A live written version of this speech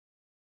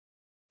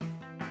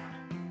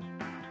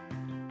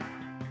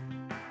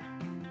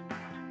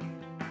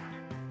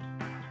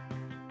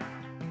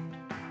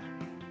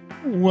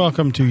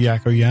Welcome to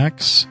Yakko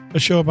Yaks, a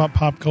show about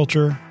pop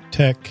culture,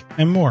 tech,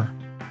 and more.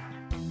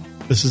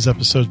 This is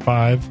episode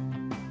 5,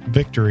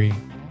 Victory.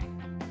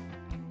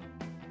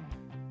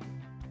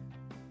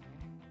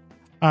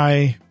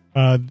 Hi,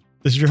 this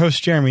is your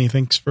host, Jeremy.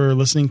 Thanks for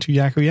listening to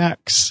Yakko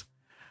Yaks.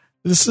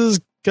 This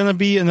is going to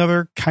be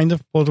another kind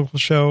of political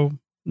show.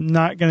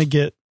 Not going to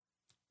get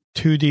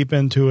too deep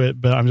into it,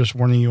 but I'm just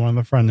warning you on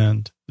the front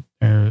end.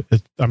 I'm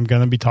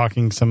going to be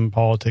talking some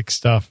politics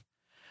stuff.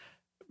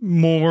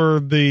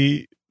 More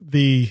the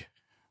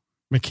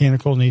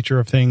mechanical nature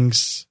of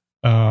things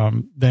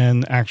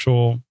than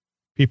actual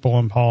people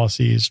and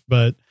policies.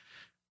 But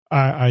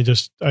I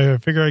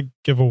figure I'd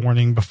give a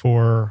warning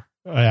before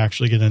I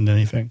actually get into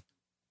anything.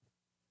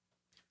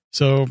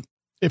 So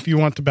if you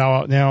want to bow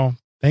out now,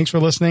 thanks for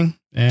listening,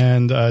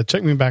 and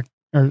check me back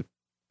and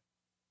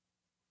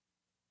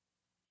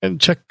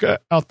check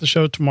out the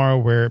show tomorrow,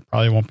 where it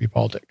probably won't be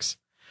politics.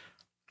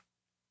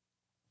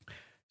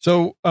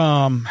 So,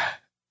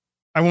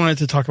 I wanted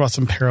to talk about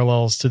some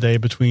parallels today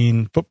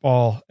between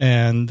football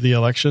and the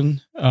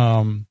election.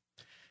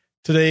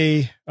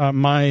 Today,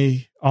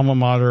 my alma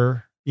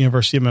mater,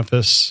 University of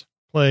Memphis,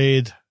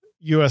 played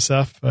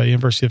USF,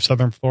 University of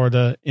Southern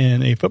Florida,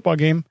 in a football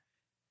game.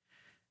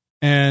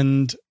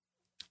 And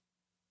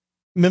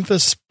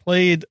Memphis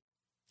played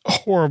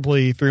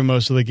horribly through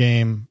most of the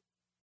game.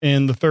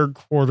 In the third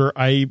quarter,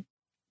 I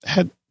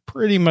had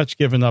pretty much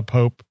given up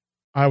hope.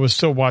 I was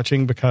still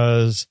watching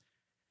because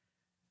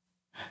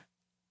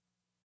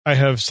I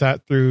have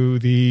sat through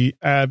the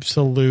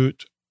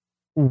absolute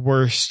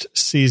worst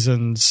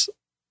seasons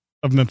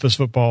of Memphis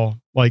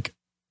football, like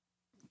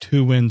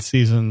 2-win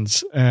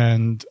seasons,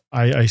 and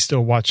I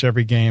still watch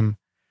every game.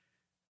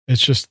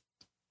 It's just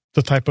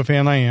the type of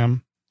fan I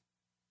am.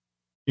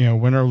 You know,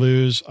 win or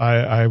lose,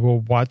 I will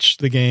watch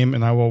the game,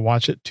 and I will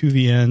watch it to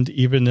the end,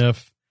 even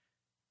if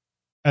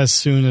as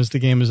soon as the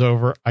game is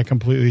over, I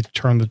completely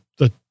turn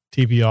the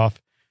TV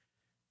off.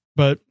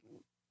 But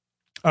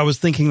I was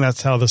thinking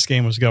that's how this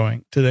game was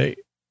going today.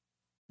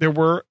 There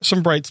were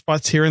some bright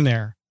spots here and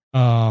there.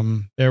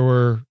 There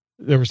were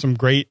some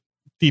great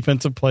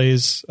defensive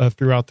plays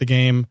throughout the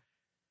game.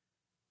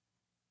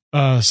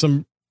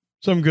 Some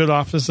good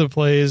offensive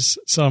plays,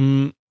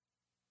 some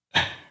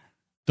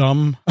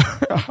dumb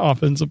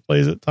offensive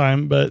plays at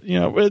time. But you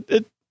know,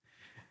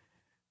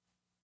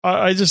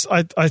 I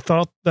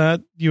thought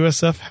that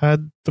USF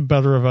had the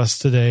better of us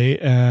today,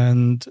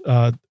 and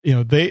I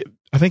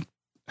think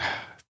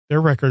their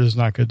record is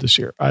not good this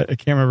year. I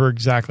can't remember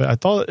exactly. I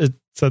thought it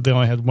said they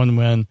only had one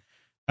win.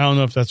 I don't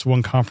know if that's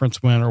one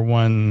conference win or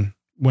one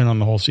win on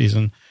the whole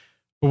season,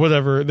 but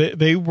whatever.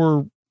 They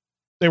were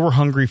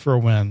hungry for a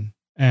win,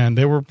 and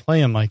they were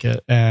playing like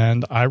it.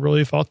 And I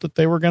really thought that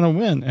they were going to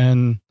win.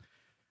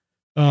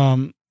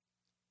 And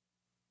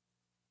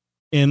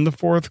in the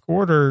fourth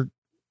quarter,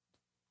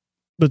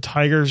 the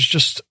Tigers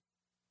just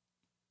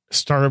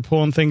started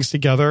pulling things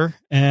together,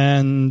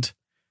 and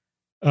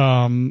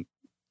I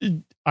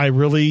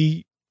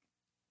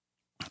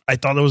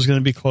thought it was going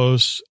to be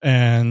close,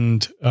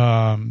 and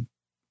 3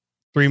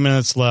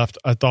 minutes left.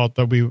 I thought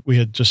that we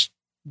had just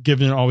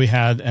given it all we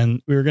had,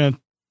 and we were going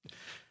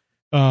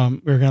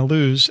to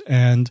lose.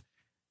 And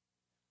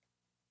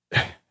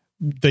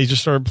they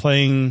just started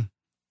playing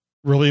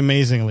really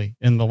amazingly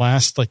in the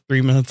last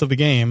 3 minutes of the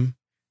game,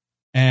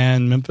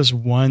 and Memphis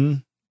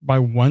won by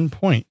 1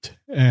 point.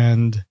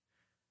 And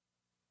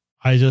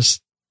I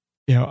just,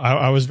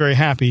 I was very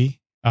happy.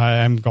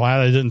 I'm glad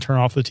I didn't turn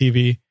off the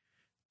TV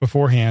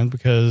beforehand,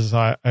 because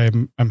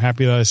I'm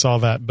happy that I saw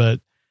that, but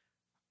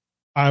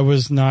I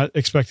was not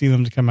expecting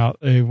them to come out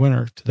a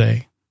winner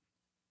today.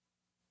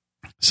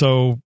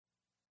 So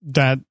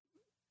that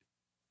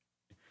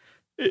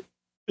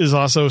is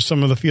also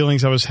some of the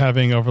feelings I was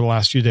having over the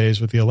last few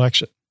days with the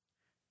election.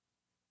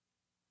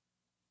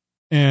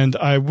 And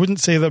I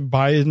wouldn't say that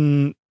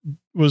Biden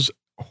was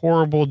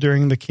horrible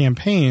during the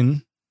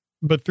campaign,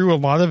 but through a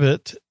lot of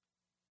it,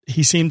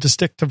 he seemed to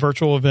stick to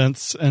virtual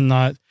events and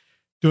not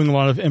doing a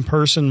lot of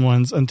in-person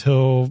ones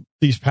until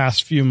these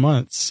past few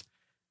months.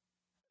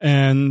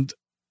 And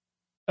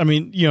I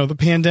mean, the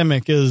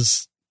pandemic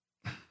is,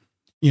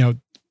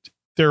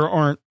 there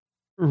aren't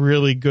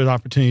really good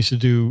opportunities to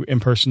do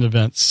in-person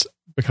events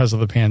because of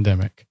the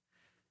pandemic.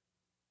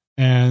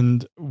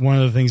 And one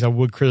of the things I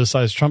would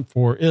criticize Trump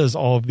for is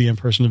all of the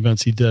in-person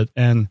events he did.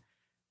 And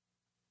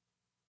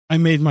I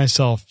made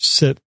myself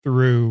sit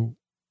through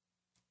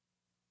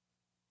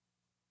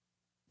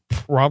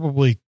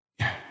probably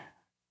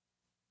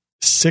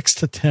 6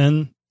 to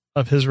 10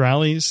 of his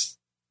rallies.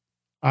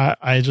 I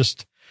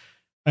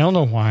don't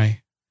know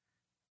why.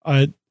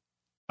 I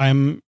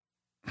don't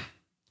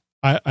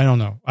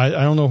know. I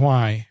don't know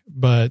why,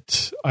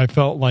 but I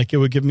felt like it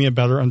would give me a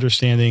better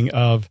understanding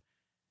of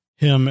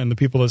him and the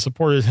people that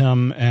supported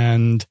him.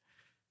 And,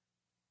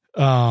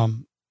 I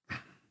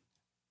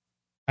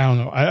don't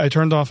know. I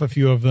turned off a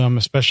few of them,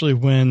 especially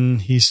when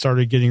he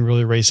started getting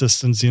really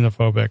racist and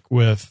xenophobic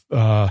with,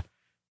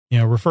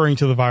 referring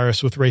to the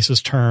virus with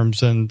racist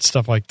terms and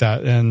stuff like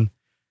that. And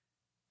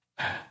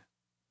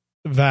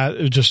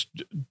that just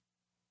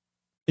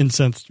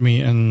incensed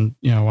me, and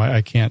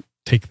I can't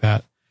take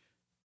that.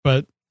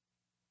 But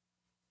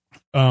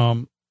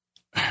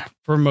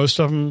for most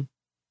of them,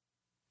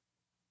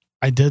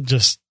 I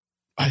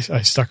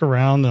stuck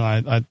around,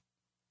 and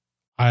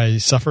I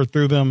suffered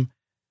through them.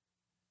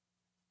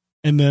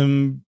 And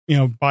then,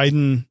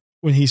 Biden,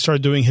 when he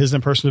started doing his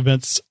in-person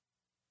events,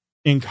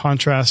 in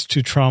contrast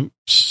to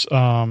Trump's,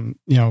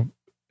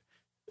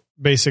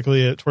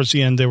 basically towards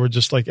the end, they were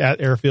just like at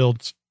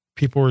airfields.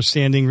 People were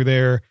standing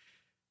there,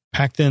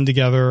 packed in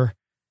together.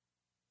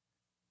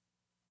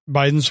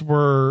 Biden's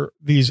were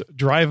these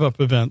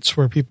drive-up events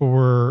where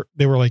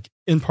they were like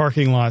in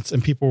parking lots,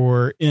 and people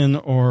were in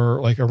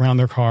or like around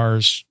their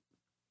cars,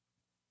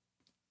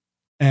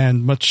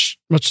 and much,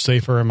 much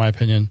safer, in my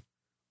opinion.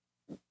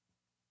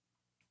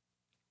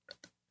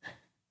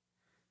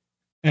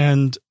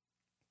 And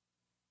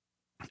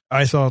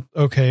I thought,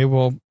 okay,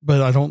 well,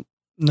 but I don't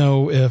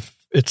know if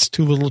it's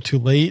too little too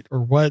late or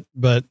what,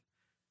 but,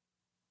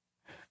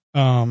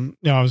 I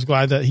was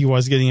glad that he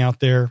was getting out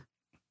there.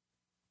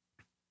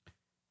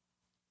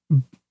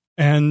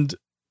 And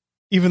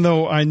even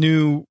though I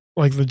knew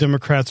like the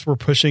Democrats were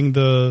pushing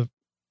the,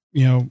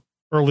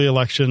 early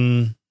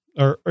election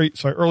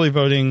early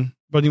voting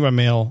by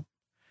mail,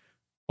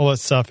 all that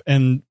stuff.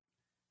 And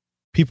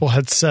people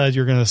had said,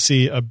 you're going to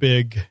see a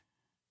big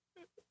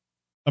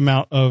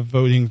amount of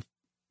voting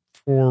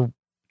for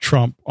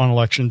Trump on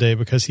election day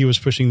because he was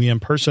pushing the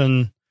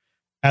in-person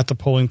at the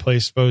polling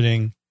place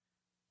voting.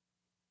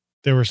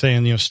 They were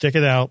saying, stick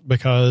it out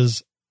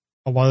because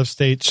a lot of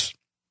states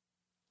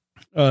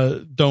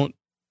they don't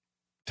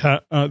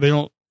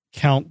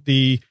count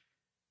the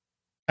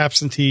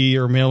absentee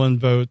or mail-in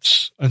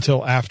votes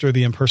until after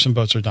the in-person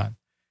votes are done.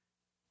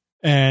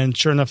 And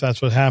sure enough,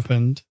 that's what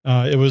happened.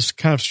 It was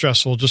kind of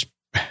stressful just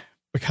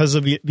because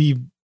of the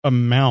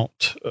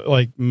amount.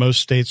 Like most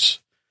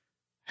states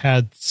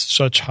had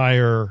such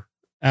higher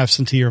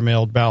absentee or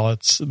mailed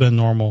ballots than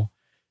normal.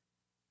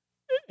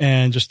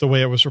 And just the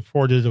way it was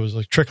reported, it was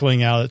like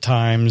trickling out at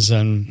times.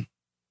 And,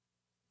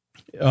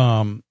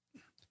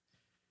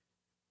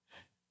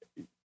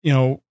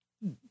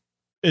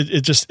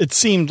 it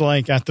seemed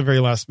like at the very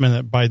last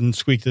minute, Biden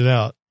squeaked it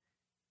out.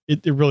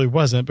 It really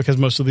wasn't, because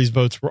most of these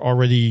votes were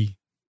already,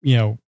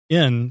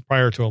 in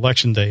prior to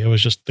election day. It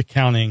was just the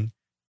counting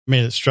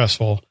made it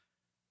stressful.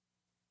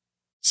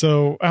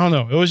 So I don't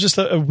know. It was just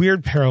a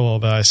weird parallel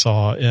that I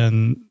saw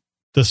in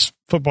this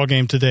football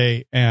game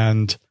today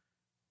and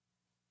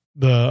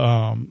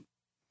the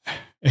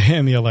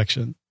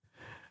election.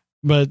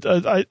 But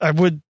I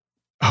would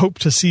hope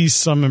to see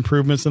some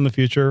improvements in the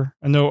future.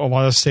 I know a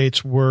lot of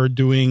states were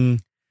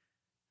doing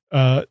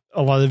a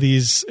lot of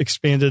these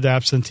expanded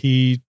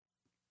absentee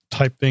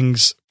type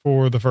things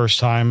for the first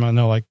time. I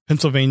know like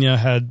Pennsylvania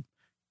had,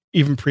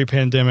 even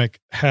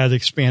pre-pandemic, had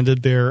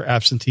expanded their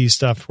absentee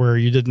stuff where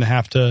you didn't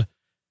have to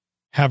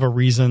have a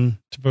reason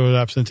to vote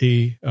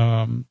absentee.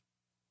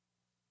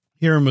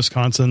 Here in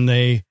Wisconsin,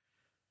 they,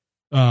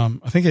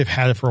 I think they've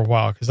had it for a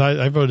while, because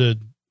I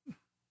voted,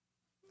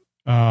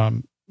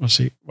 let's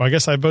see. Well, I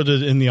guess I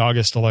voted in the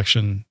August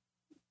election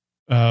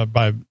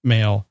by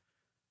mail,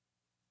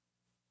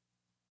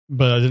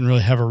 but I didn't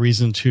really have a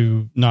reason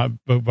to not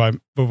vote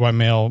by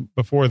mail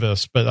before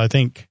this. But I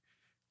think,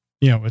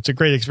 it's a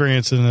great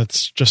experience, and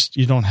it's just,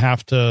 you don't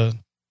have to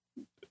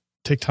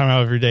take time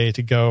out of your day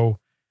to go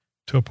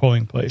to a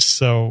polling place.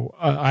 So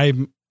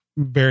I'm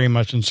very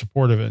much in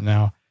support of it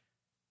now.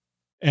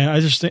 And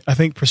I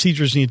think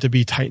procedures need to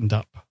be tightened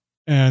up.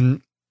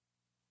 And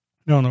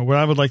I don't know, what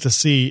I would like to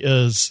see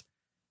is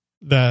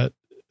that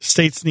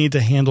states need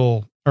to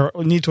handle or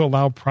need to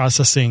allow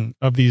processing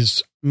of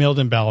these mailed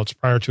in ballots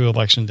prior to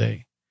election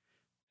day.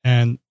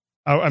 And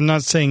I'm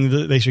not saying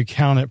that they should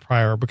count it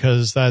prior,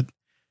 because that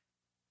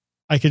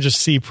I could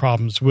just see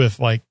problems with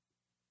like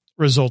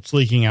results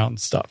leaking out and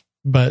stuff.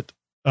 But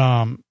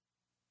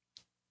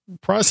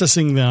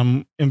processing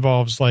them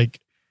involves like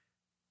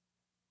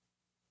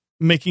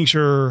making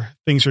sure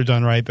things are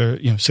done right.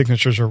 Their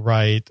signatures are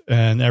right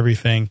and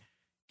everything.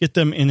 Get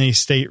them in a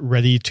state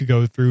ready to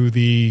go through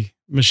the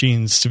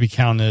machines to be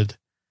counted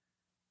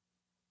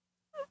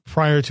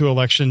prior to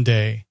election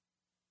day,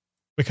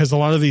 because a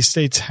lot of these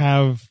states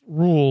have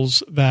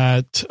rules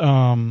that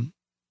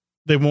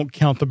they won't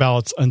count the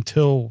ballots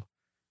until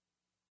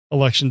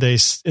election day.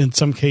 In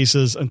some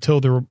cases, until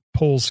the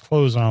polls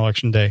close on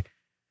election day.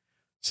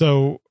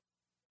 So,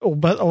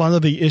 but a lot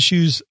of the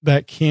issues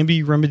that can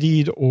be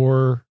remedied,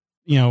 or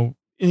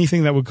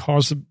anything that would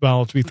cause the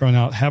ballot to be thrown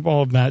out, have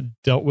all of that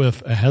dealt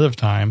with ahead of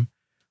time.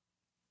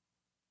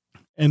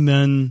 And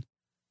then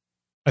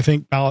I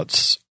think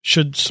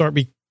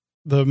the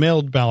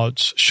mailed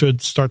ballots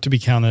should start to be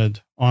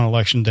counted on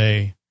election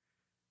day,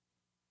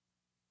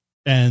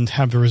 and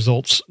have the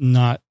results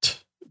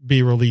not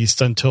be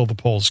released until the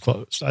polls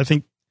close. I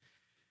think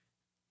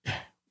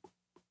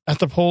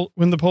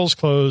when the polls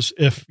close,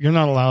 if you're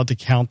not allowed to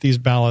count these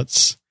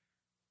ballots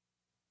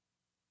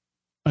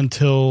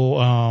until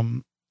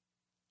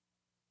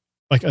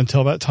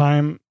until that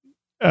time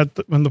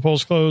when the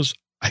polls close,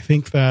 I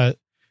think that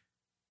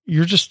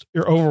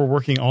you're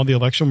overworking all the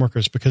election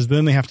workers, because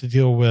then they have to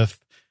deal with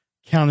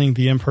counting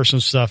the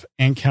in-person stuff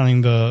and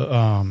counting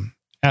the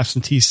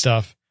absentee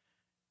stuff.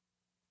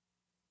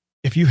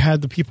 If you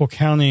had the people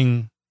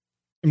counting,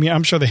 I mean,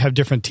 I'm sure they have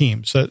different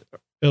teams that,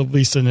 at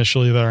least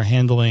initially, that are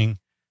handling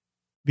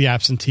the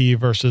absentee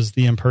versus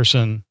the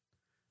in-person.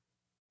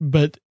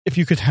 But if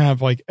you could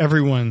have like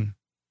everyone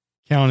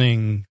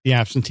counting the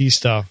absentee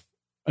stuff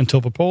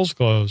until the polls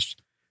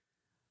closed,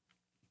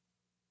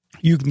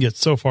 you can get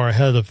so far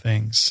ahead of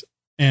things.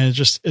 And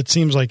it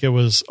seems like it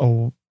was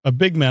a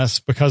big mess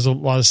because a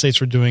lot of states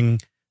were doing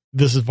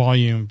this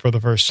volume for the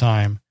first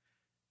time.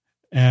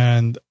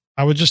 And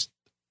I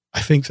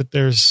think that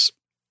there's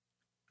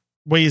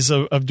ways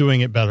of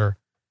doing it better.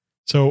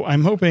 So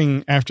I'm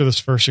hoping after this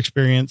first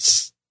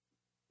experience,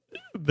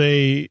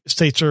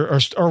 states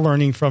are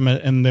learning from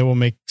it, and they will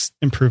make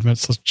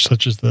improvements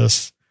such as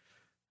this.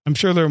 I'm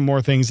sure there are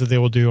more things that they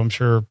will do. I'm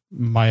sure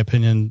my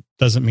opinion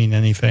doesn't mean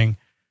anything,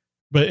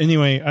 but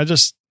anyway, I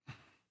just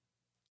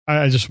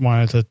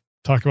wanted to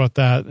talk about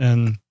that.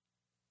 And,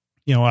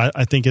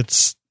 I think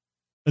it's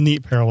a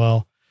neat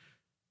parallel.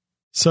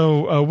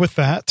 So with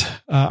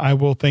that, I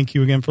will thank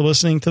you again for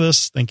listening to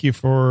this. Thank you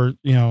for,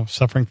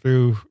 suffering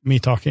through me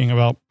talking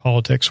about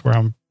politics where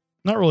I'm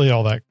not really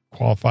all that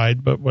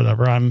qualified, but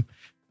whatever. I'm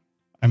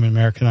an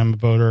American, I'm a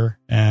voter,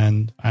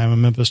 and I'm a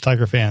Memphis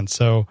Tiger fan.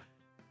 So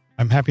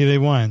I'm happy they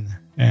won.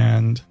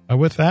 And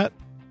with that,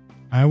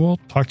 I will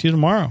talk to you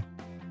tomorrow.